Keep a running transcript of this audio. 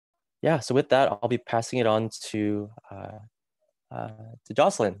Yeah, so with that, I'll be passing it on to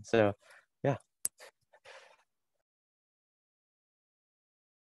Jocelyn. So yeah.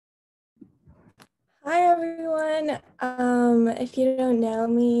 Hi everyone. If you don't know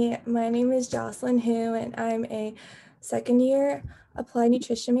me, my name is Jocelyn Hu, and I'm a second year applied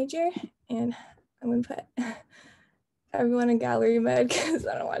nutrition major. And I'm gonna put everyone in gallery mode because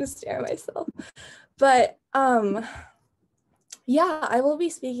I don't want to stare at myself. But yeah, I will be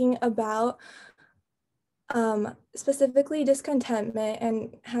speaking about specifically discontentment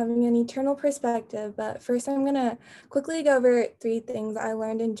and having an eternal perspective. But first, I'm going to quickly go over 3 things I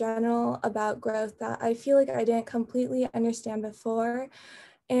learned in general about growth that I feel like I didn't completely understand before.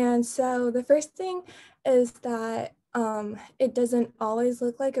 And so the first thing is that it doesn't always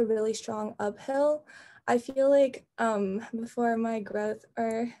look like a really strong uphill. I feel like before my growth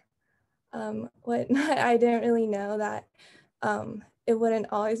or what I didn't really know that it wouldn't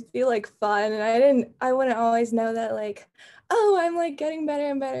always be like fun, and I wouldn't always know that like, oh, I'm like getting better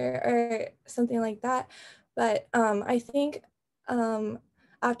and better or something like that. But I think um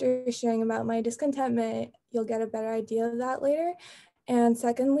after sharing about my discontentment, you'll get a better idea of that later. And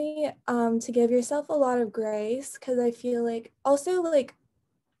secondly, to give yourself a lot of grace, because I feel like also like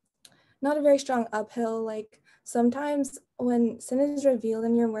not a very strong uphill. Like sometimes when sin is revealed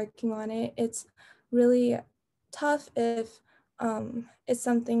and you're working on it, it's really tough if it's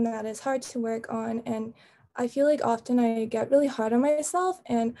something that is hard to work on. And I feel like often I get really hard on myself.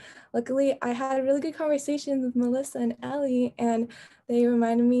 And luckily, I had really good conversations with Melissa and Ellie, and they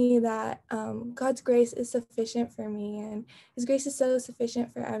reminded me that God's grace is sufficient for me, and His grace is so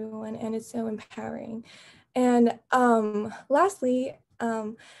sufficient for everyone, and it's so empowering. And lastly,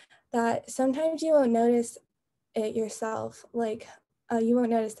 that sometimes you won't notice it yourself. Like you won't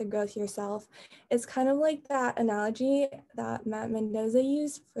notice the growth yourself. It's kind of like that analogy that Matt Mendoza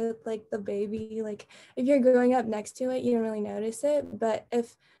used for like the baby. Like if you're growing up next to it, you don't really notice it. But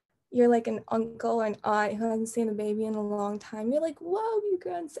if you're like an uncle or an aunt who hasn't seen a baby in a long time, you're like, whoa, you've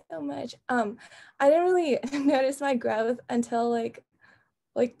grown so much. I didn't really notice my growth until like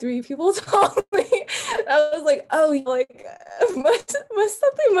 3 people told me. I was like, oh, like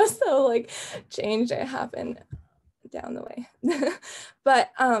something must have like changed or happened down the way.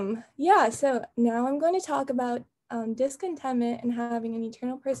 But yeah, so now I'm going to talk about discontentment and having an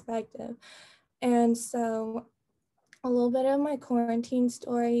eternal perspective. And so a little bit of my quarantine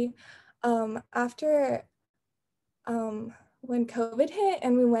story. After when COVID hit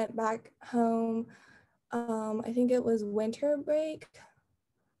and we went back home, I think it was winter break.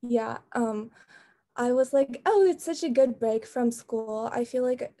 Yeah, I was like, oh, it's such a good break from school. I feel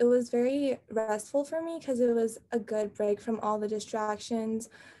like it was very restful for me because it was a good break from all the distractions.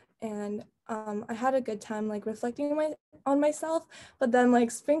 And I had a good time like reflecting on myself. But then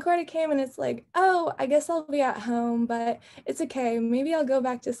like spring quarter came and it's like, oh, I guess I'll be at home, but it's okay. Maybe I'll go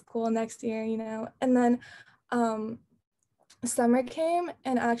back to school next year, you know? And then um, summer came,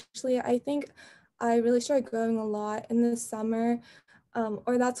 and actually, I think I really started growing a lot in the summer,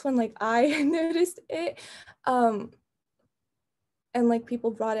 or that's when like I noticed it, um, and like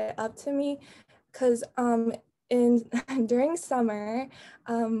people brought it up to me, because in during summer,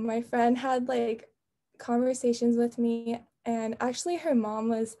 my friend had like conversations with me, and actually her mom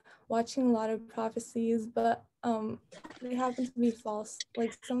was watching a lot of prophecies, but they happen to be false.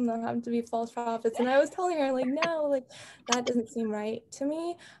 Like some of them happen to be false prophets, and I was telling her like, no, like that doesn't seem right to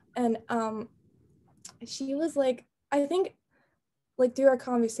me. And she was like, I think like through our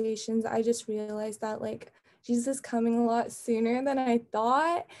conversations, I just realized that like Jesus is coming a lot sooner than I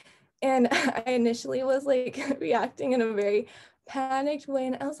thought. And I initially was like reacting in a very panicked way.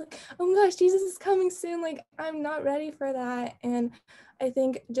 And I was like, oh my gosh, Jesus is coming soon. Like, I'm not ready for that. And I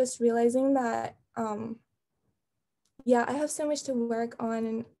think just realizing that yeah, I have so much to work on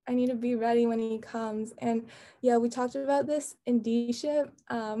and I need to be ready when he comes. And yeah, we talked about this in D-Ship.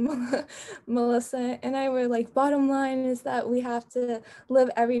 Melissa and I were like, bottom line is that we have to live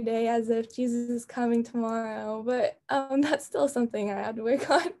every day as if Jesus is coming tomorrow. But that's still something I have to work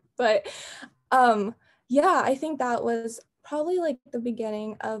on. But yeah, I think that was probably like the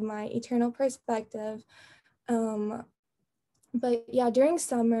beginning of my eternal perspective. Um, but yeah, during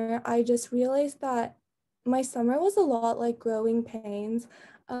summer, I just realized that my summer was a lot like growing pains.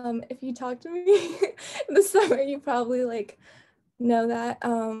 If you talk to me in the summer, you probably like know that.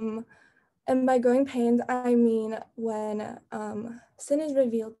 And by growing pains, I mean when sin is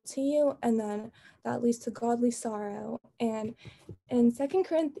revealed to you, and then that leads to godly sorrow. And in 2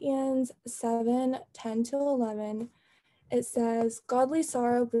 Corinthians 7:10-11, it says, godly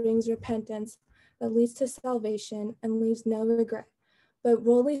sorrow brings repentance that leads to salvation and leaves no regret, but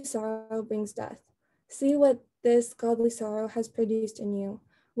worldly sorrow brings death. See what this godly sorrow has produced in you.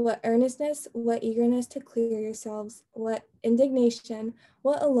 What earnestness, what eagerness to clear yourselves, what indignation,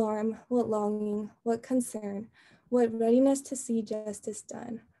 what alarm, what longing, what concern, what readiness to see justice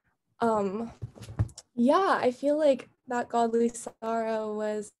done. Um, yeah, I feel like that godly sorrow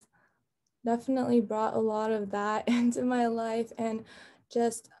was definitely brought a lot of that into my life, and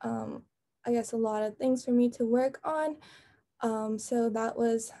just I guess a lot of things for me to work on. So that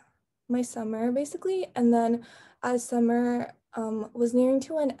was my summer basically. And then as summer was nearing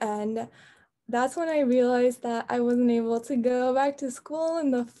to an end, that's when I realized that I wasn't able to go back to school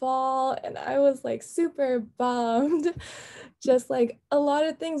in the fall, and I was like super bummed. Just like a lot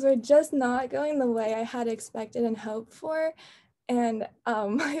of things were just not going the way I had expected and hoped for. And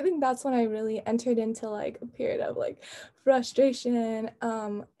I think that's when I really entered into like a period of like frustration.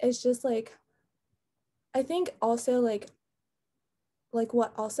 It's just like, I think also like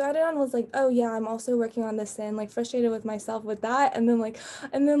what also added on was like, oh yeah, I'm also working on this sin, like frustrated with myself with that, and then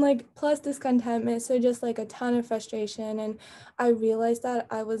like plus discontentment, so just like a ton of frustration. And I realized that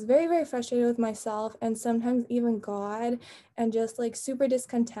I was very, very frustrated with myself and sometimes even God, and just like super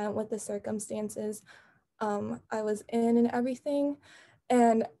discontent with the circumstances I was in and everything.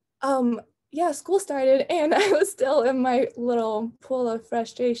 And yeah, school started and I was still in my little pool of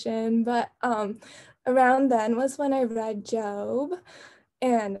frustration, but around then was when I read Job.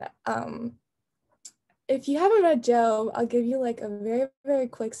 And if you haven't read Job, I'll give you like a very, very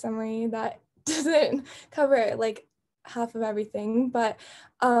quick summary that doesn't cover like half of everything. But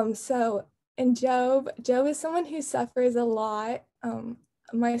so in Job is someone who suffers a lot.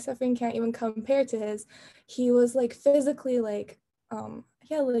 My suffering can't even compare to his. He was like physically like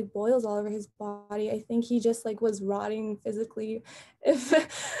he had like boils all over his body. I think he just like was rotting physically, if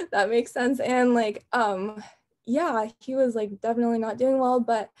that makes sense. And like yeah, he was like definitely not doing well.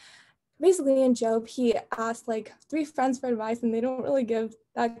 But basically in Job, he asked like three friends for advice, and they don't really give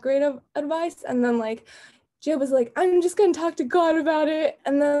that great of advice. And then like Job was like, I'm just gonna talk to God about it.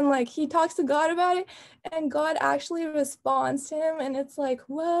 And then like he talks to God about it, and God actually responds to him. And it's like,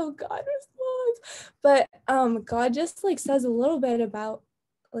 whoa, God responds. But God just like says a little bit about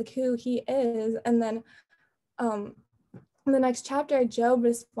like who he is. And then um in the next chapter, Job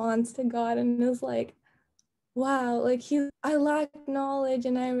responds to God and is like, wow, like I lack knowledge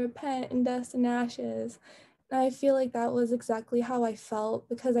and I repent in dust and ashes. And I feel like that was exactly how I felt,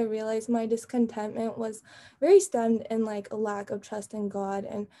 because I realized my discontentment was very stemmed in like a lack of trust in God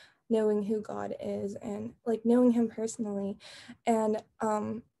and knowing who God is and like knowing him personally. And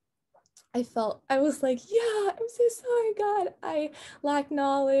I was like, yeah, I'm so sorry, God. I lack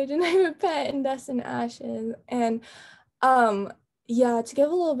knowledge and I repent in dust and ashes. And um, yeah, to give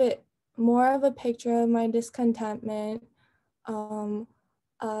a little bit more of a picture of my discontentment, um,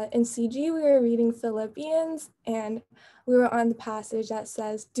 in CG, we were reading Philippians, and we were on the passage that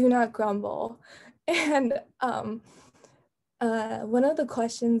says, do not grumble. And one of the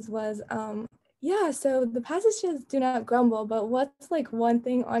questions was, yeah, so the passage says, do not grumble, but what's like one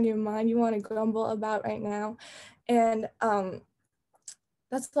thing on your mind you want to grumble about right now? And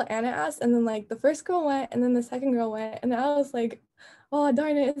that's what Anna asked. And then like the first girl went, and then the second girl went, and I was like, oh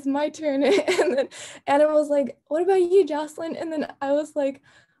darn it, it's my turn. And then Anna was like, what about you, Jocelyn? And then I was like,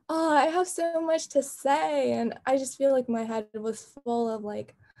 oh, I have so much to say. And I just feel like my head was full of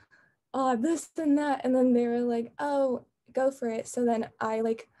like, oh, this and that. And then they were like, oh, go for it. So then I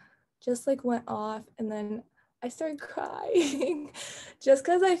like just like went off, and then I started crying just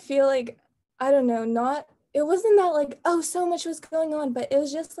because I feel like, I don't know, not, it wasn't that like, oh, so much was going on, but it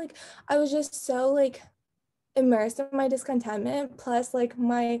was just like, I was just so like immersed in my discontentment. Plus like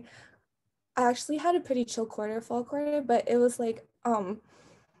I actually had a pretty chill fall quarter, but it was like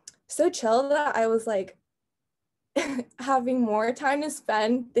so chill that I was like having more time to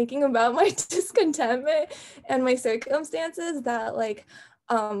spend thinking about my discontentment and my circumstances, that like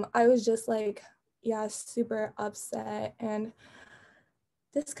I was just like, yeah, super upset and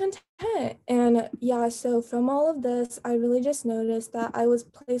discontent. And yeah, so from all of this, I really just noticed that I was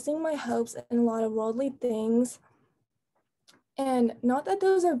placing my hopes in a lot of worldly things. And not that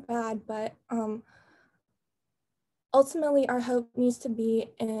those are bad, but ultimately our hope needs to be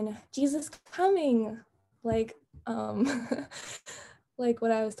in Jesus coming, like like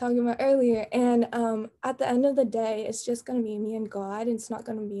what I was talking about earlier. And at the end of the day, it's just going to be me and God. It's not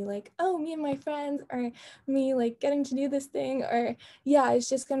going to be like, oh, me and my friends, or me like getting to do this thing, or yeah, it's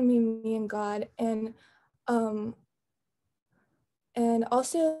just going to be me and God. Um and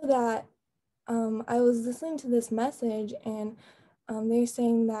also that I was listening to this message, and they're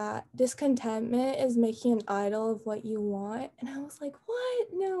saying that discontentment is making an idol of what you want. And I was like, what?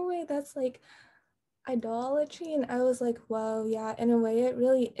 No way. That's like idolatry. And I was like, whoa, yeah, in a way it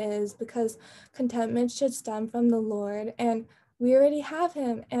really is, because contentment should stem from the Lord, and we already have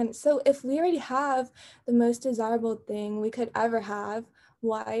him. And so if we already have the most desirable thing we could ever have,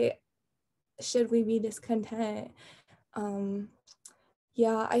 why should we be discontent? um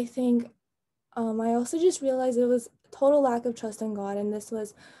yeah, I think I also just realized it was total lack of trust in God, and this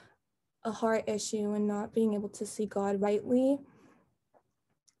was a heart issue and not being able to see God rightly.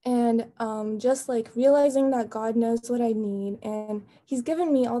 And just like realizing that God knows what I need and he's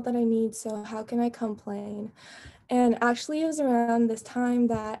given me all that I need, so how can I complain? And actually it was around this time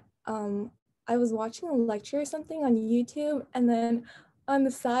that I was watching a lecture or something on YouTube, and then on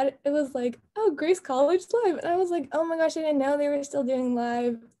the side it was like, oh, Grace College Live, and I was like, oh my gosh, I didn't know they were still doing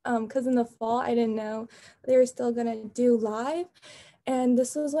live, because in the fall I didn't know they were still gonna do live. And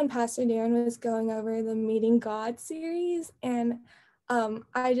this was when Pastor Darren was going over the Meeting God series. And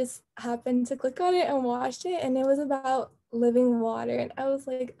I just happened to click on it and watched it. And it was about living water. And I was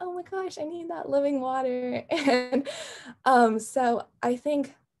like, oh my gosh, I need that living water. And so I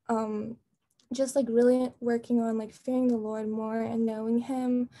think just like really working on like fearing the Lord more and knowing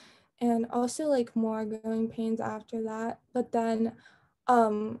him, and also like more growing pains after that. But then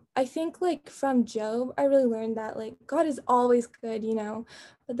I think like from Job I really learned that like God is always good, you know.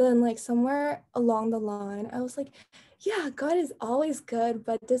 But then like somewhere along the line I was like, yeah, God is always good,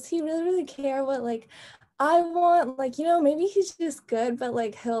 but does he really care what like I want? Like, you know, maybe he's just good, but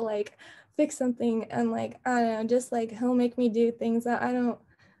like he'll like fix something, and like I don't know, just like he'll make me do things that I don't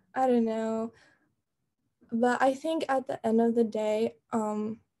know. But I think at the end of the day,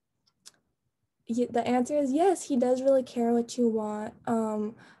 the answer is yes, he does really care what you want.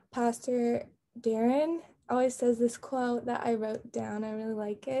 Pastor Darren always says this quote that I wrote down. I really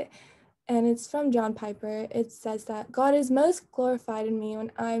like it. And it's from John Piper. It says that God is most glorified in me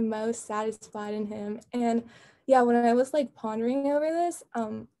when I'm most satisfied in him. And yeah, when I was like pondering over this,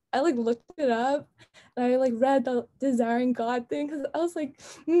 I like looked it up and I like read the desiring God thing, because I was like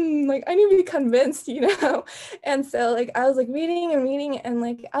I need to be convinced, you know. And so like I was like reading and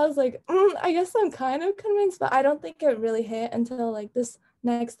like I was like, I guess I'm kind of convinced, but I don't think it really hit until like this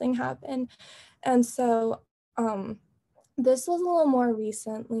next thing happened. And so this was a little more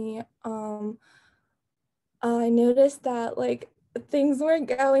recently. I noticed that like things weren't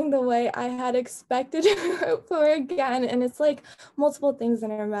going the way I had expected for again, and it's like multiple things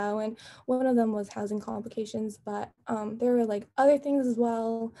in a row. And one of them was housing complications, but there were like other things as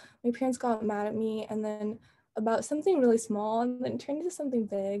well. My parents got mad at me, and then about something really small, and then turned into something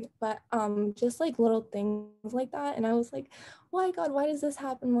big. But just like little things like that, and I was like, why God? Why does this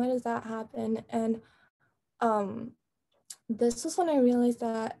happen? Why does that happen? And um, this was when I realized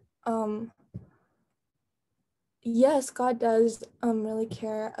that yes, God does really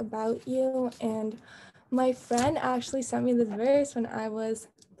care about you. And my friend actually sent me this verse when I was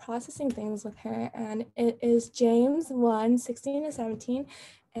processing things with her, and it is James 1:16-17,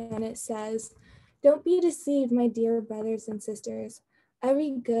 and it says, "Don't be deceived, my dear brothers and sisters.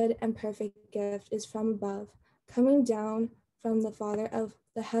 Every good and perfect gift is from above, coming down from the Father of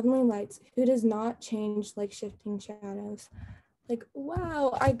the heavenly lights, who does not change like shifting shadows." Like,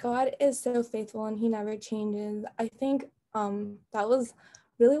 wow, our God is so faithful and he never changes. I think that was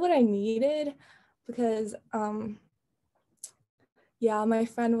really what I needed, because yeah, my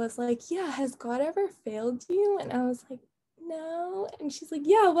friend was like, yeah, has God ever failed you? And I was like, no. And she's like,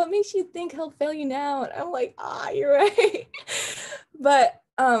 yeah, what makes you think he'll fail you now? And I'm like, you're right. But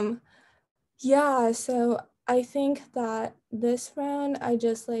yeah, so I think that this round I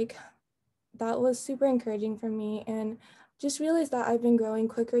just like, that was super encouraging for me, and just realized that I've been growing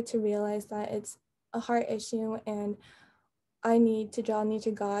quicker to realize that it's a heart issue, and I need to draw near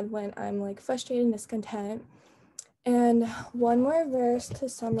to God when I'm like frustrated and discontent. And one more verse to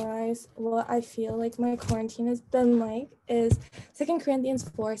summarize what I feel like my quarantine has been like is 2 Corinthians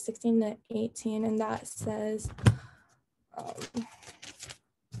 4:16-18, and that says,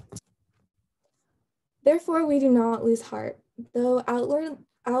 "Therefore we do not lose heart, though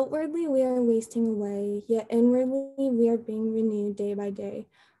outwardly we are wasting away, yet inwardly we are being renewed day by day.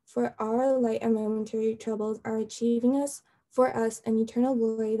 For our light and momentary troubles are achieving for us an eternal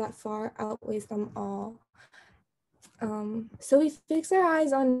glory that far outweighs them all." So we fix our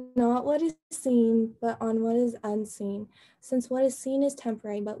eyes on not what is seen, but on what is unseen, since what is seen is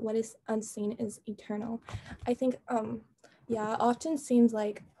temporary, but what is unseen is eternal. I think, yeah, it often seems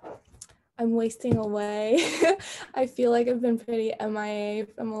like I'm wasting away. I feel like I've been pretty MIA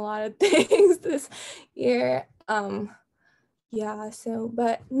from a lot of things this year. Yeah, so,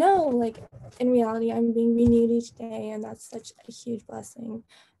 but no, like in reality, I'm being renewed each day, and that's such a huge blessing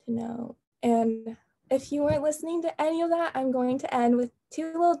to know. And if you weren't listening to any of that, I'm going to end with two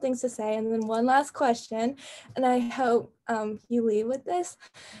little things to say and then one last question. And I hope you leave with this.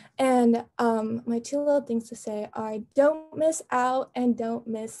 And my two little things to say are don't miss out and don't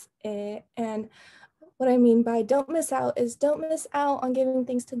miss it. And what I mean by don't miss out is don't miss out on giving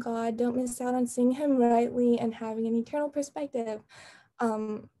thanks to God. Don't miss out on seeing Him rightly and having an eternal perspective.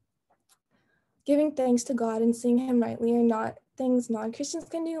 Um, Giving thanks to God and seeing Him rightly are not things non-Christians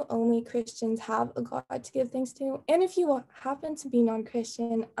can do. Only Christians have a God to give thanks to. And if you happen to be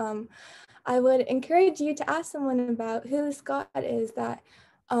non-Christian, I would encourage you to ask someone about who this God is, that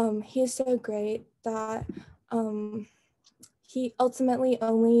He is so great that He ultimately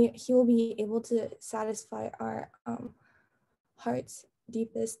He will be able to satisfy our heart's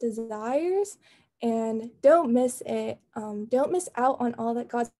deepest desires. And don't miss it. Don't miss out on all that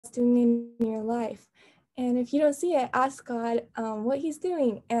God's doing in your life. And if you don't see it, ask God what He's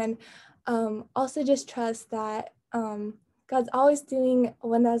doing. And also just trust that God's always doing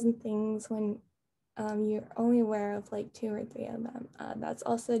 1,000 things when you're only aware of like 2 or 3 of them. That's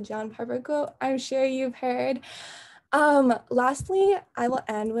also John Piper quote I'm sure you've heard. Lastly, I will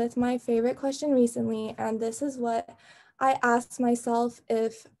end with my favorite question recently, and this is what I asked myself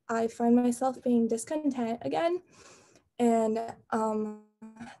if I find myself being discontent again. And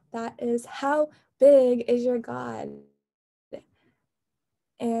that is, how big is your God?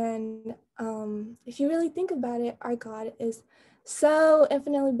 And if you really think about it, our God is so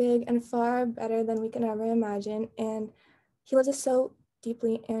infinitely big and far better than we can ever imagine. And He loves us so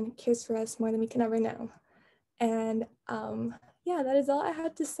deeply and cares for us more than we can ever know. And yeah, that is all I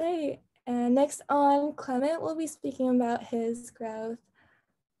had to say. And next on, Clement will be speaking about his growth.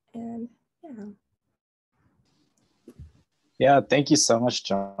 And yeah. Yeah, thank you so much,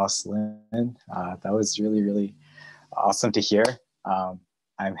 Jocelyn. That was really, really awesome to hear.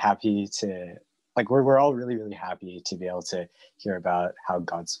 I'm happy to, we're all really, really happy to be able to hear about how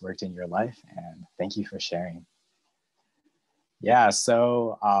God's worked in your life. And thank you for sharing. Yeah,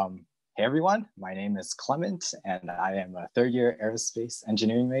 so hey everyone, my name is Clement and I am a 3rd-year aerospace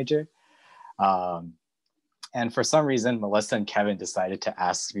engineering major. And for some reason, Melissa and Kevin decided to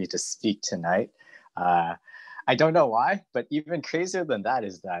ask me to speak tonight. I don't know why, but even crazier than that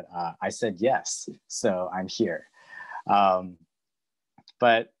is that I said yes, so I'm here.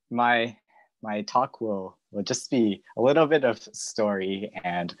 But my talk will just be a little bit of story,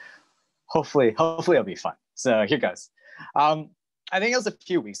 and hopefully it'll be fun. So here goes. I think it was a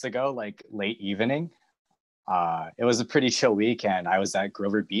few weeks ago, like late evening. It was a pretty chill week, and I was at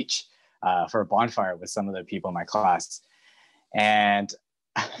Grover Beach for a bonfire with some of the people in my class, and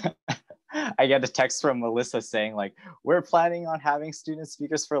I get a text from Melissa saying like, we're planning on having student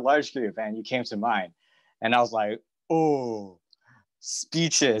speakers for a large group and you came to mind. And I was like, oh,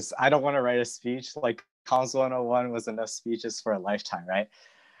 speeches. I don't want to write a speech. Like Comms 101 was enough speeches for a lifetime, right?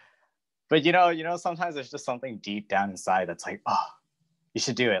 But you know, sometimes there's just something deep down inside that's like, oh, you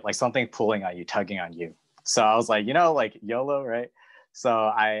should do it. Like something pulling on you, tugging on you. So I was like, like YOLO, right? So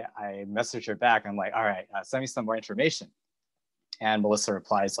I messaged her back. I'm like, all right, send me some more information. And Melissa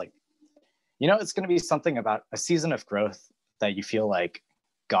replies like, it's going to be something about a season of growth that you feel like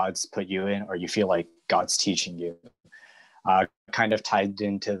God's put you in, or you feel like God's teaching you, kind of tied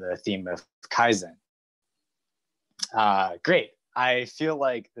into the theme of Kaizen. Great. I feel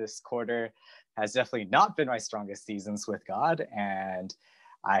like this quarter has definitely not been my strongest seasons with God, and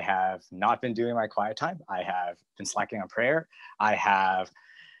I have not been doing my quiet time. I have been slacking on prayer. I have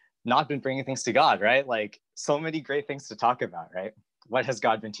not been bringing things to God, right? Like so many great things to talk about, right? What has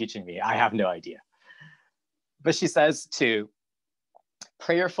God been teaching me? I have no idea. But she says to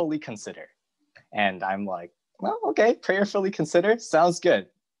prayerfully consider. And I'm like, well, okay, prayerfully consider. Sounds good.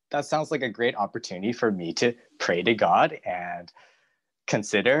 That sounds like a great opportunity for me to pray to God and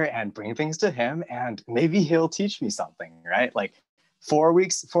consider and bring things to Him. And maybe He'll teach me something, right? Like 4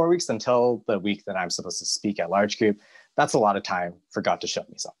 weeks until the week that I'm supposed to speak at large group. That's a lot of time for God to show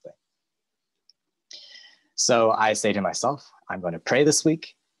me something. So I say to myself, I'm going to pray this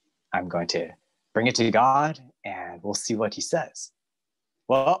week. I'm going to bring it to God and we'll see what He says.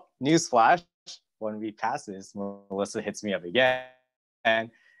 Well, newsflash, 1 week passes, Melissa hits me up again and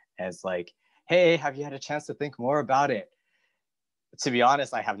is like, hey, have you had a chance to think more about it? To be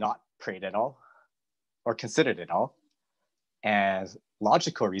honest, I have not prayed at all or considered it all. And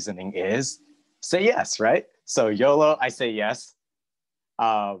logical reasoning is say yes, right? So YOLO, I say yes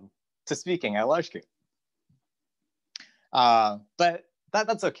to speaking at large group. But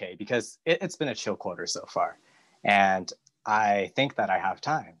that's okay because it's been a chill quarter so far. And I think that I have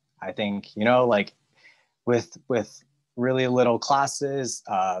time. I think, like with really little classes,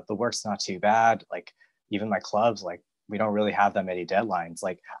 the work's not too bad. Like even my clubs, like we don't really have that many deadlines.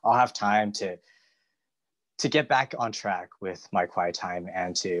 Like I'll have time to get back on track with my quiet time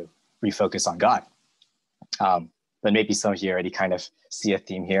and to refocus on God. But maybe some of you already kind of see a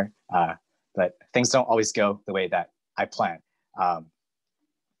theme here. But things don't always go the way that I plan.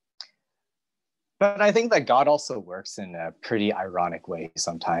 But I think that God also works in a pretty ironic way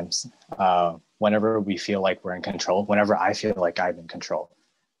sometimes. Whenever we feel like we're in control, whenever I feel like I'm in control,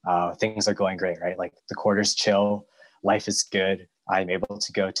 things are going great, right? Like the quarter's chill, life is good. I'm able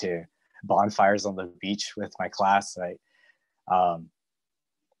to go to bonfires on the beach with my class, right?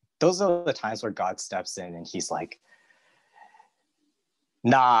 Those are the times where God steps in and he's like,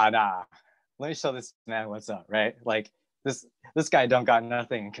 nah, let me show this man what's up, right? Like this guy don't got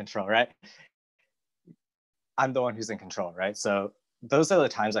nothing in control, right? I'm the one who's in control, right? So those are the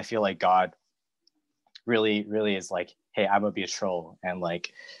times I feel like God really, really is like, hey, I'm gonna be a troll and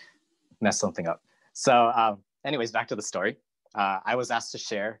like mess something up. So anyways, back to the story. I was asked to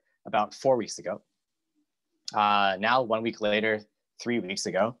share about 4 weeks ago. Now, 1 week later, 3 weeks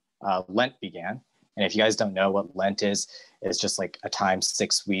ago, Lent began. And if you guys don't know what Lent is, it's just like a time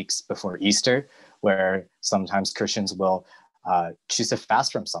 6 weeks before Easter, where sometimes Christians will choose to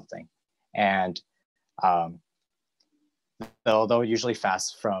fast from something. And they'll usually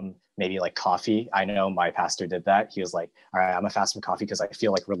fast from maybe like coffee. I know my pastor did that. He was like, all right, I'm gonna fast from coffee because I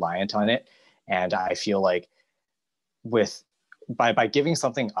feel like reliant on it. And I feel like by giving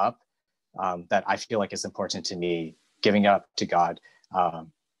something up that I feel like is important to me, giving up to God,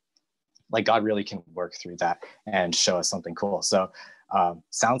 like God really can work through that and show us something cool. So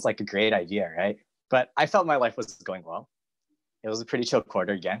sounds like a great idea, right? But I felt my life was going well. It was a pretty chill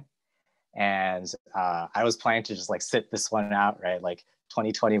quarter again. And I was planning to just like sit this one out, right? Like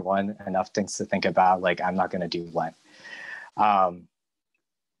 2021, enough things to think about. Like I'm not going to do Lent.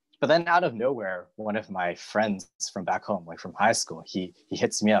 But then out of nowhere, one of my friends from back home, like from high school, he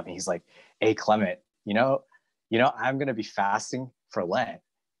hits me up and he's like, hey, Clement, I'm going to be fasting for Lent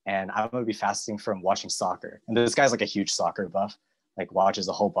and I'm going to be fasting from watching soccer. And this guy's like a huge soccer buff, like watches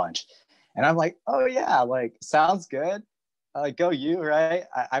a whole bunch. And I'm like, oh yeah, like sounds good. Go you, right?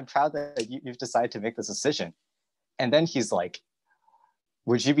 I'm proud that you've decided to make this decision. And then he's like,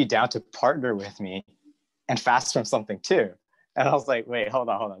 would you be down to partner with me and fast from something too? And I was like, wait, hold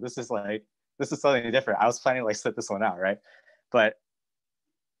on. This is something different. I was planning to like sit this one out, right? But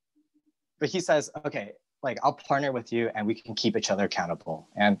he says, okay, like I'll partner with you and we can keep each other accountable.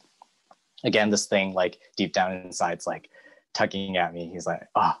 And again, this thing like deep down inside, it's like tugging at me. He's like,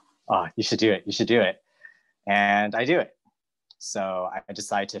 oh, you should do it. And I do it. So I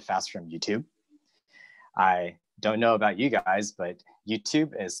decided to fast from YouTube. I don't know about you guys, but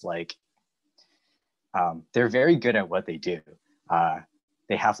YouTube is like, they're very good at what they do.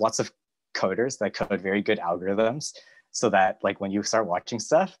 They have lots of coders that code very good algorithms so that like when you start watching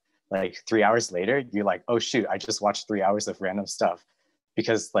stuff, like 3 hours later, you're like, oh shoot, I just watched 3 hours of random stuff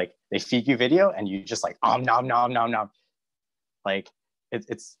because like they feed you video and you just like, nom, nom, nom, nom. Like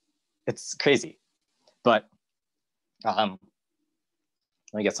it's crazy. But let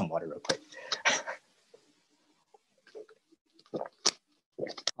me get some water real quick.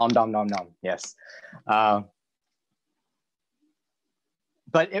 Nom, nom, nom, yes. But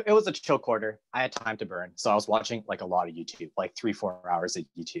it was a chill quarter. I had time to burn. So I was watching like a lot of YouTube, like 3-4 hours of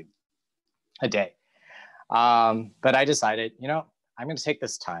YouTube a day. But I decided, I'm going to take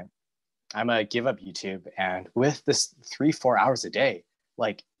this time. I'm going to give up YouTube. And with this 3-4 hours a day,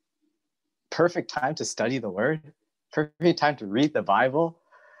 like perfect time to study the word, perfect time to read the Bible,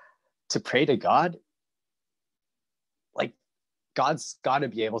 to pray to God. Like God's got to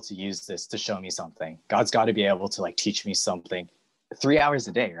be able to use this to show me something. God's got to be able to like teach me something. 3 hours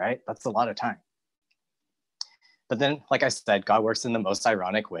a day, right? That's a lot of time. But then, like I said, God works in the most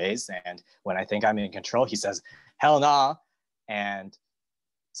ironic ways. And when I think I'm in control, he says, hell nah. And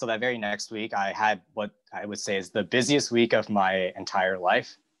so that very next week, I had what I would say is the busiest week of my entire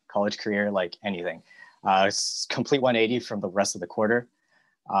life, college career, like anything. Complete 180 from the rest of the quarter.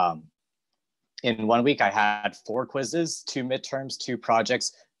 In 1 week, I had 4 quizzes, 2 midterms, 2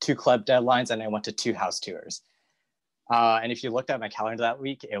 projects, 2 club deadlines, and I went to 2 house tours. And if you looked at my calendar that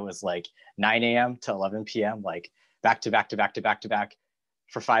week, it was like 9 a.m. to 11 p.m., like back to back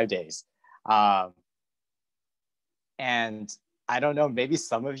for 5 days. And I don't know, maybe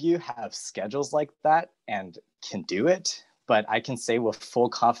some of you have schedules like that and can do it, but I can say with full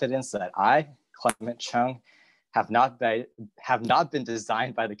confidence that I, Clement Chung, have not been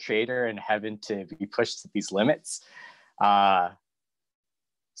designed by the Creator in heaven to be pushed to these limits.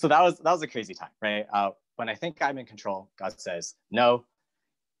 So that was a crazy time, right? When I think I'm in control, God says, no,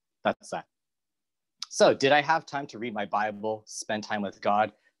 that's that. So did I have time to read my Bible, spend time with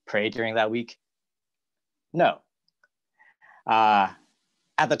God, pray during that week? No. At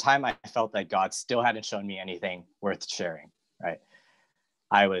the time, I felt that God still hadn't shown me anything worth sharing, right?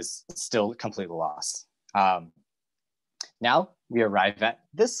 I was still completely lost. Now we arrive at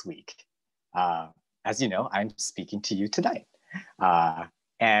this week. As you know, I'm speaking to you tonight.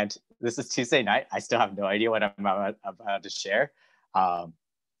 And this is Tuesday night. I still have no idea what I'm about to share.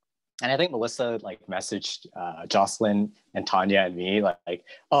 And I think Melissa like messaged Jocelyn and Tanya and me like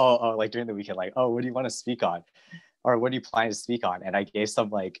during the weekend, like, oh, what do you want to speak on? Or what do you plan to speak on? And I gave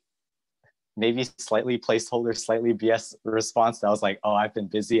some like maybe slightly placeholder, slightly BS response that was like, oh, I've been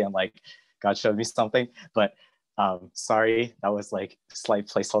busy and like God showed me something. But sorry, that was like slight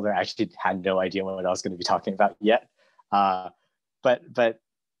placeholder. I actually had no idea what I was going to be talking about yet. But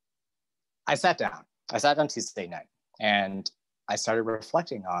I sat down Tuesday night and I started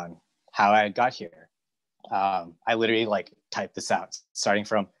reflecting on how I got here. I literally like typed this out, starting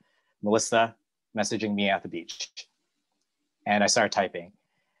from Melissa messaging me at the beach. And I started typing.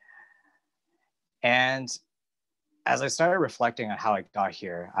 And as I started reflecting on how I got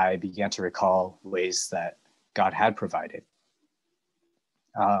here, I began to recall ways that God had provided.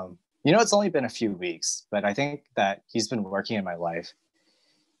 It's only been a few weeks, but I think that he's been working in my life,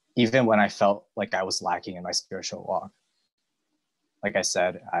 even when I felt like I was lacking in my spiritual walk. Like I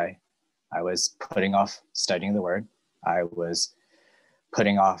said, I was putting off studying the word. I was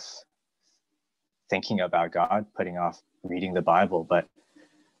putting off thinking about God, putting off reading the Bible. But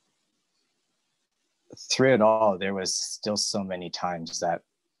through it all, there was still so many times that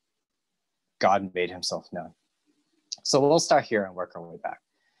God made himself known. So we'll start here and work our way back.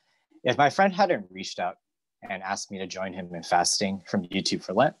 If my friend hadn't reached out and asked me to join him in fasting from YouTube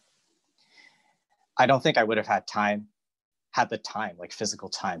for Lent, I don't think I would have had the time, like physical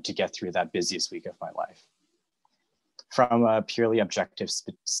time, to get through that busiest week of my life. From a purely objective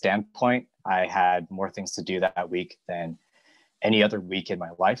standpoint, I had more things to do that week than any other week in my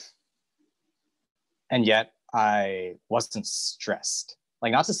life. And yet I wasn't stressed.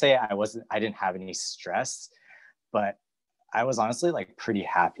 Like, not to say I didn't have any stress, but I was honestly like pretty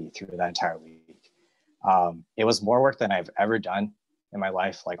happy through that entire week. It was more work than I've ever done in my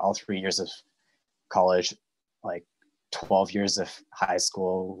life, like all 3 years of college, like 12 years of high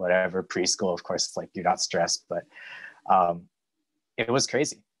school, whatever, preschool. Of course, like you're not stressed, but it was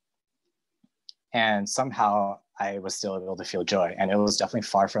crazy. And somehow I was still able to feel joy. And it was definitely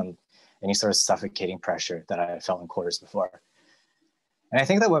far from any sort of suffocating pressure that I felt in quarters before. And I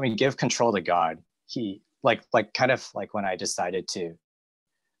think that when we give control to God, he like kind of like when I decided to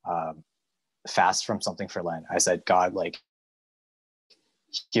fast from something for Lent, I said, God, like,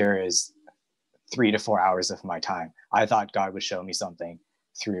 here is 3 to 4 hours of my time. I thought God would show me something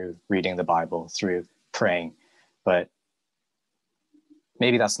through reading the Bible, through praying, but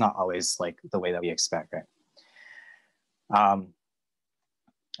maybe that's not always like the way that we expect, right?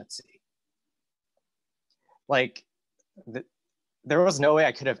 Let's see. Like, there was no way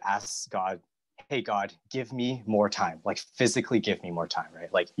I could have asked God, hey, God, give me more time, like physically give me more time,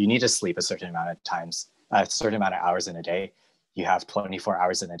 right? Like, you need to sleep a certain amount of times, a certain amount of hours in a day. You have 24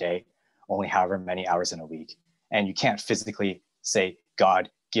 hours in a day, only however many hours in a week. And you can't physically say, God,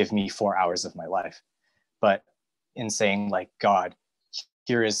 give me 4 hours of my life. But in saying like, God,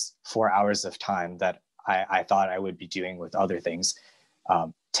 here is 4 hours of time that I thought I would be doing with other things,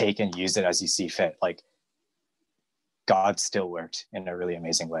 take and use it as you see fit. Like, God still worked in a really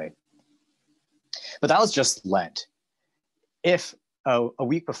amazing way. But that was just Lent. If a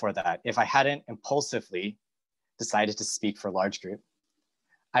week before that, if I hadn't impulsively decided to speak for a large group,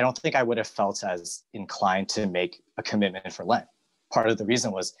 I don't think I would have felt as inclined to make a commitment for Lent. Part of the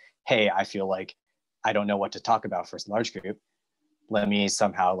reason was, hey, I feel like I don't know what to talk about for a large group. Let me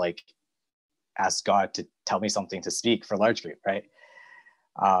somehow like ask God to tell me something to speak for a large group, right?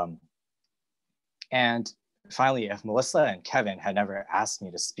 And finally, if Melissa and Kevin had never asked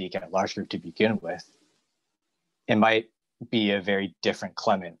me to speak at a large group to begin with, it might be a very different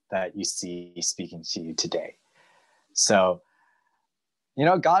Clement that you see speaking to you today. So,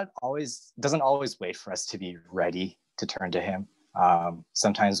 God doesn't always wait for us to be ready to turn to him.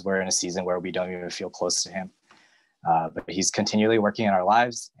 Sometimes we're in a season where we don't even feel close to him, but he's continually working in our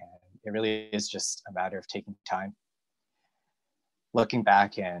lives. And it really is just a matter of taking time, looking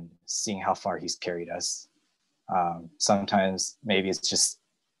back and seeing how far he's carried us. Sometimes maybe it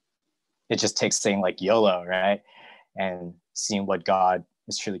just takes saying like YOLO, right? And seeing what God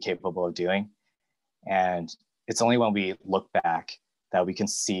is truly capable of doing. And it's only when we look back that we can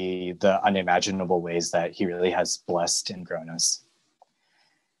see the unimaginable ways that he really has blessed and grown us.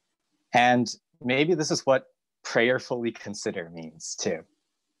 And maybe this is what prayerfully consider means too.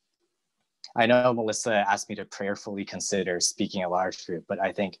 I know Melissa asked me to prayerfully consider speaking at large group, but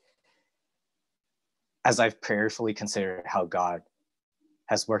I think as I've prayerfully considered how God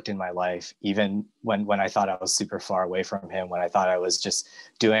has worked in my life, even when I thought I was super far away from him, when I thought I was just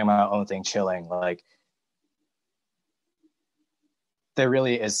doing my own thing, chilling, like there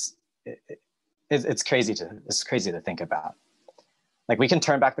really is, it's crazy to think about. Like we can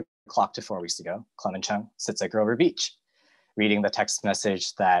turn back the clock to 4 weeks ago. Clement Chung sits at Grover Beach, reading the text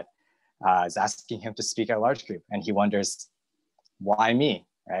message that is asking him to speak at a large group. And he wonders, why me,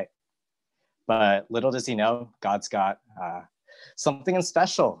 right? But little does he know, God's got something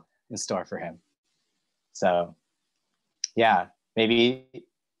special in store for him. So yeah, maybe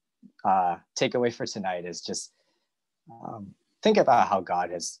takeaway for tonight is just think about how God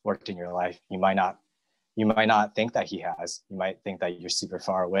has worked in your life. You might not think that he has. You might think that you're super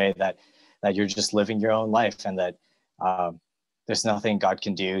far away, that you're just living your own life, and that there's nothing God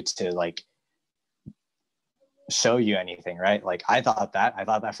can do to like show you anything, right? Like I thought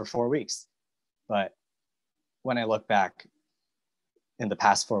that for 4 weeks. But when I look back in the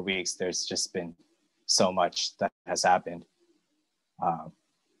past 4 weeks, there's just been so much that has happened.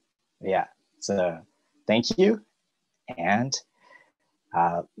 Yeah, so thank you. And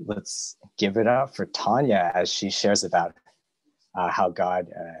let's give it up for Tanya as she shares about how God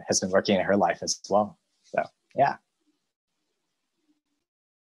has been working in her life as well. So, yeah.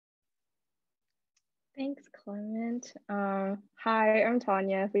 Thanks, Clement. Hi, I'm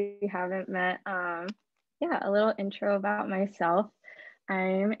Tanya, if we haven't met. Yeah, a little intro about myself.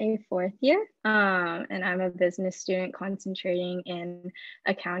 I'm a 4th year, and I'm a business student concentrating in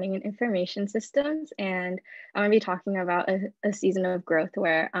accounting and information systems. And I'm gonna be talking about a season of growth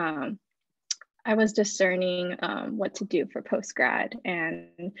where I was discerning what to do for post-grad,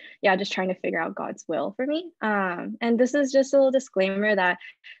 and yeah, just trying to figure out God's will for me. And this is just a little disclaimer that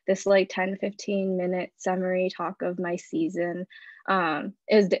this like 10-15 minute summary talk of my season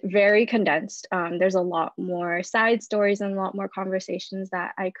is very condensed. There's a lot more side stories and a lot more conversations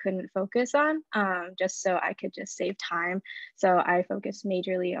that I couldn't focus on, just so I could just save time. So I focused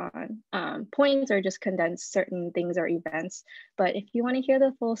majorly on points or just condense certain things or events. But if you want to hear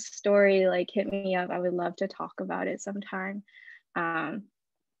the full story, like hit me up. I would love to talk about it sometime.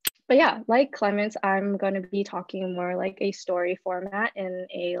 But yeah, like Clements, I'm going to be talking more like a story format in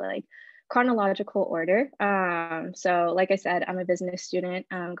a like chronological order. So like I said, I'm a business student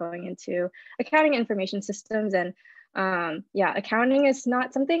going into accounting and information systems, and yeah, accounting is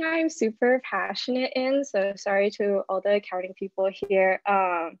not something I'm super passionate in. So sorry to all the accounting people here.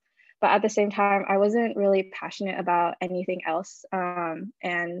 But at the same time, I wasn't really passionate about anything else.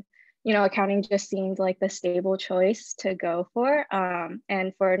 And you know, accounting just seemed like the stable choice to go for.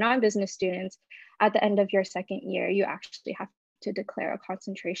 And for non-business students, at the end of your 2nd year, you actually have to declare a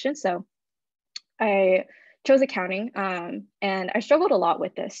concentration. So I chose accounting, and I struggled a lot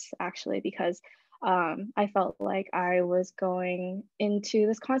with this actually, because I felt like I was going into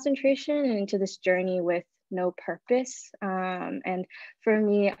this concentration and into this journey with no purpose. And for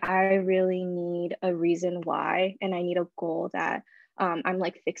me, I really need a reason why, and I need a goal that I'm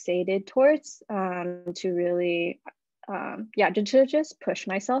like fixated towards to really, yeah, to just push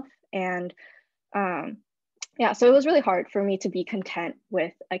myself. And yeah, so it was really hard for me to be content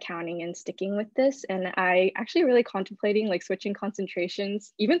with accounting and sticking with this. And I actually really contemplating like switching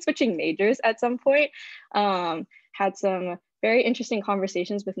concentrations, even switching majors at some point. Had some very interesting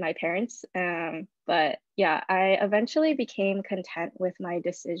conversations with my parents. But yeah, I eventually became content with my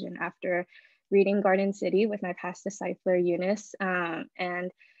decision after reading Garden City with my past discipler Eunice.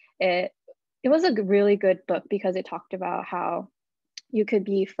 And it was a really good book because it talked about how you could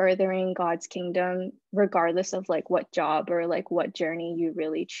be furthering God's kingdom regardless of like what job or like what journey you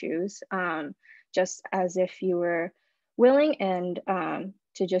really choose, just as if you were willing and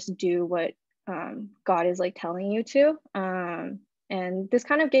to just do what God is like telling you to. And this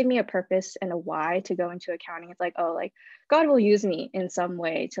kind of gave me a purpose and a why to go into accounting. It's like, oh, like God will use me in some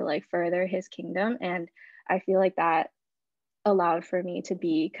way to like further his kingdom. And I feel like that allowed for me to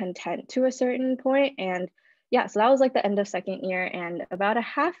be content to a certain point. And yeah, so that was like the end of 2nd year, and about a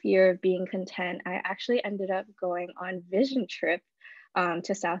half year of being content, I actually ended up going on vision trip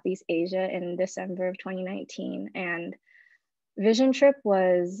to Southeast Asia in December of 2019. And vision trip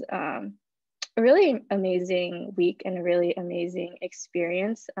was a really amazing week and a really amazing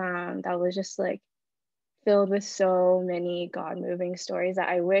experience that was just like filled with so many God moving stories that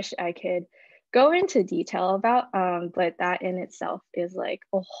I wish I could go into detail about, but that in itself is like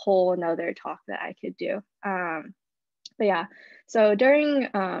a whole nother talk that I could do. But yeah, so during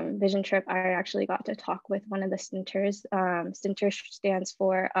Vision Trip, I actually got to talk with one of the stinters. Stinter stands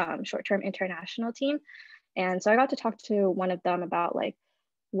for Short-Term International Team. And so I got to talk to one of them about like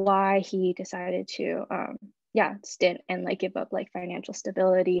why he decided to stint and like give up like financial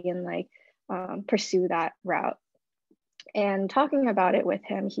stability and like pursue that route. And talking about it with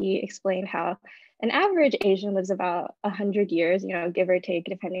him, he explained how an average Asian lives about 100 years, you know, give or take,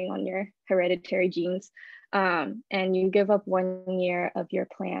 depending on your hereditary genes. And you give up 1 year of your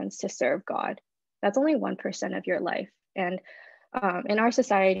plans to serve God. That's only 1% of your life. And in our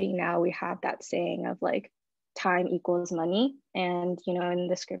society now, we have that saying of like, time equals money. And, you know, in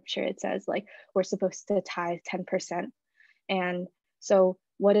the scripture, it says like, we're supposed to tithe 10%. And so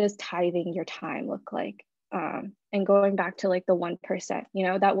what does tithing your time look like? And going back to like the 1%, you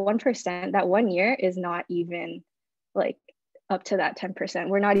know, that 1%, that 1 year is not even like up to that 10%.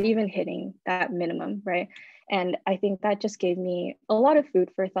 We're not even hitting that minimum, right? And I think that just gave me a lot of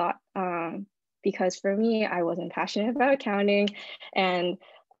food for thought, because for me, I wasn't passionate about accounting, and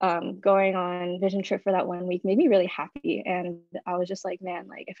going on Vision Trip for that 1 week made me really happy. And I was just like, man,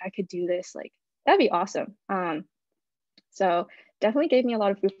 like if I could do this, like that'd be awesome. So definitely gave me a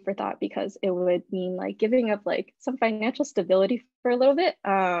lot of food for thought, because it would mean like giving up like some financial stability for a little bit.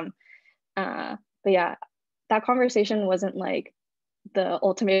 But yeah, that conversation wasn't like the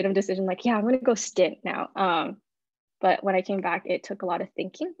ultimatum decision, like, yeah, I'm gonna go stint now. But when I came back, it took a lot of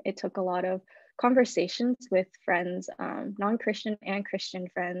thinking. It took a lot of conversations with friends, non-Christian and Christian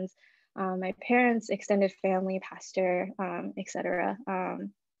friends, my parents, extended family, pastor, etc.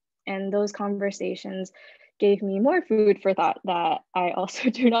 And those conversations gave me more food for thought that I also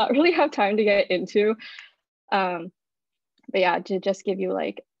do not really have time to get into. But yeah, to just give you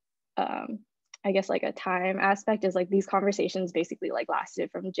like, I guess like a time aspect is like these conversations basically like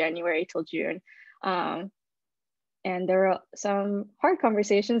lasted from January till June. And there were some hard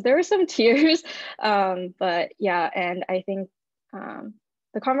conversations, there were some tears, but yeah, and I think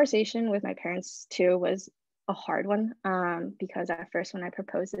the conversation with my parents too was a hard one, because at first when I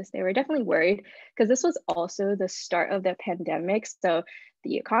proposed this, they were definitely worried, because this was also the start of the pandemic. So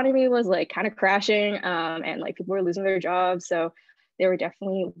the economy was like kind of crashing, and like people were losing their jobs. So they were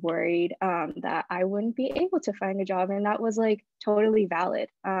definitely worried that I wouldn't be able to find a job. And that was like totally valid.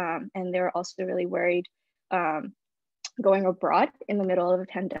 And they were also really worried going abroad in the middle of a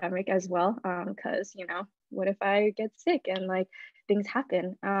pandemic as well, because you know, what if I get sick and like things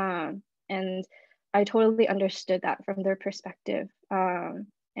happen, and I totally understood that from their perspective, and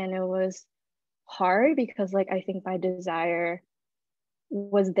it was hard because like I think my desire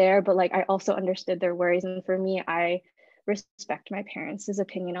was there, but like I also understood their worries. And for me, I respect my parents'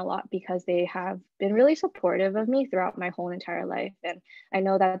 opinion a lot, because they have been really supportive of me throughout my whole entire life, and I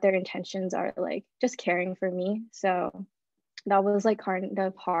know that their intentions are like just caring for me. So that was like kind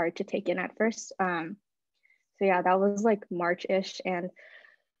of hard to take in at first. So yeah, that was like March-ish. And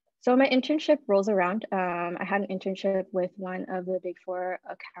so my internship rolls around. I had an internship with one of the Big Four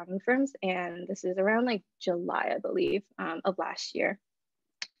accounting firms, and this is around like July, I believe, of last year.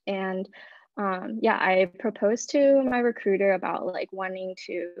 And yeah, I proposed to my recruiter about like wanting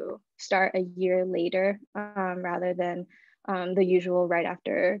to start a year later, rather than the usual right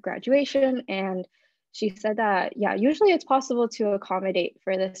after graduation. And she said that, yeah, usually it's possible to accommodate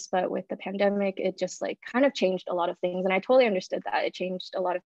for this, but with the pandemic, it just like kind of changed a lot of things. And I totally understood that it changed a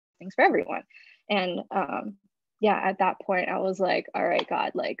lot of things for everyone. And yeah, at that point, I was like, all right,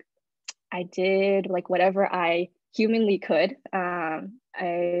 God, like I did like whatever I humanly could.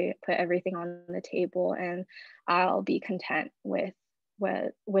 I put everything on the table, and I'll be content with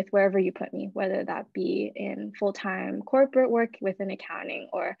wherever you put me, whether that be in full-time corporate work within accounting,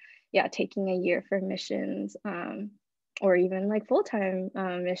 or yeah, taking a year for missions, or even like full-time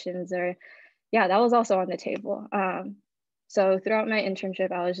missions, or yeah, that was also on the table. So throughout my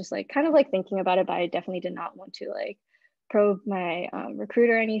internship, I was just like kind of like thinking about it, but I definitely did not want to like probe my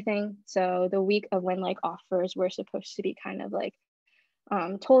recruiter or anything. So the week of when like offers were supposed to be kind of like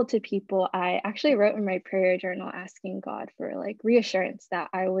told to people, I actually wrote in my prayer journal asking God for like reassurance that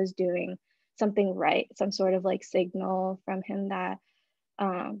I was doing something right, some sort of like signal from him that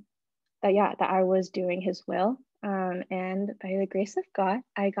that I was doing his will. And by the grace of God,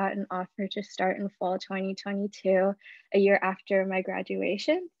 I got an offer to start in fall 2022, a year after my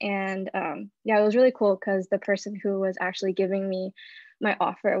graduation. And yeah, it was really cool, because the person who was actually giving me my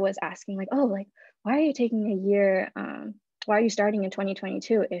offer was asking like, oh, like, why are you taking a year? Why are you starting in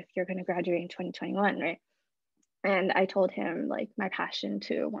 2022 if you're going to graduate in 2021, right? And I told him like my passion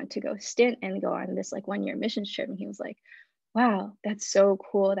to want to go stint and go on this like 1-year mission trip. And he was like, wow, that's so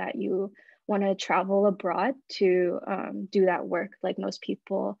cool that you want to travel abroad to do that work. Like most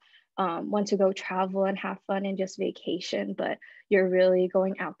people want to go travel and have fun and just vacation, but you're really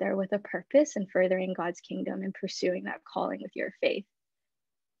going out there with a purpose and furthering God's kingdom and pursuing that calling with your faith.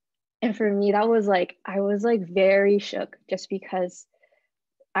 And for me, that was like, I was like very shook just because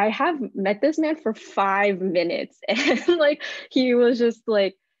I have met this man for 5 minutes and like he was just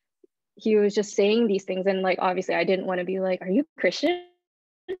saying these things, and like obviously I didn't want to be like, are you Christian?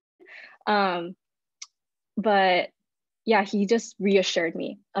 But yeah, he just reassured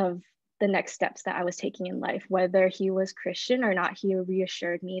me of the next steps that I was taking in life. Whether he was Christian or not, he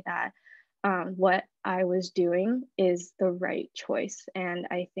reassured me that what I was doing is the right choice. And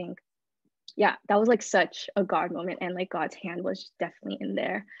I think, yeah, that was like such a God moment, and like God's hand was definitely in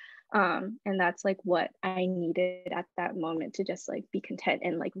there. And that's like what I needed at that moment to just like be content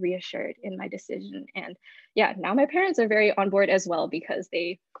and like reassured in my decision. And yeah, now my parents are very on board as well because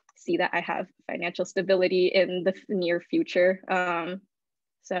they see that I have financial stability in the near future.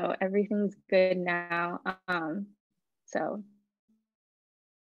 So everything's good now. So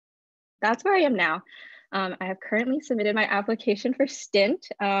that's where I am now. I have currently submitted my application for stint,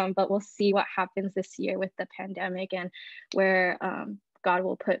 but we'll see what happens this year with the pandemic and where God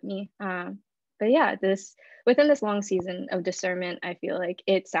will put me. But yeah, within this long season of discernment, I feel like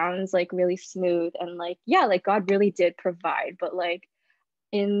it sounds like really smooth and like, yeah, like God really did provide, but like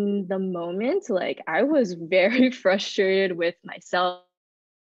in the moment, like I was very frustrated with myself,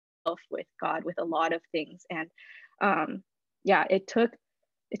 with God, with a lot of things. And yeah, it took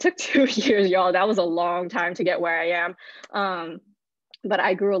 2 years, y'all. That was a long time to get where I am. But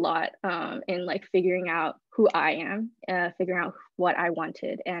I grew a lot in like figuring out who I am, figuring out what I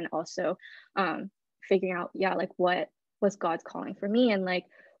wanted, and also figuring out, yeah, like what was God's calling for me, and like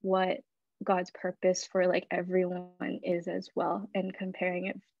what God's purpose for like everyone is as well, and comparing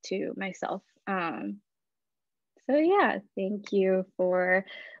it to myself. So yeah, thank you for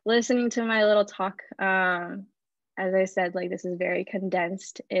listening to my little talk. As I said, like this is very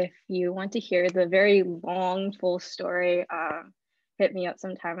condensed. If you want to hear the very long, full story, hit me up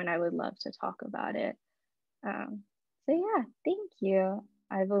sometime and I would love to talk about it. So yeah, thank you.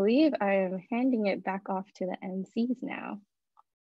 I believe I am handing it back off to the MCs now.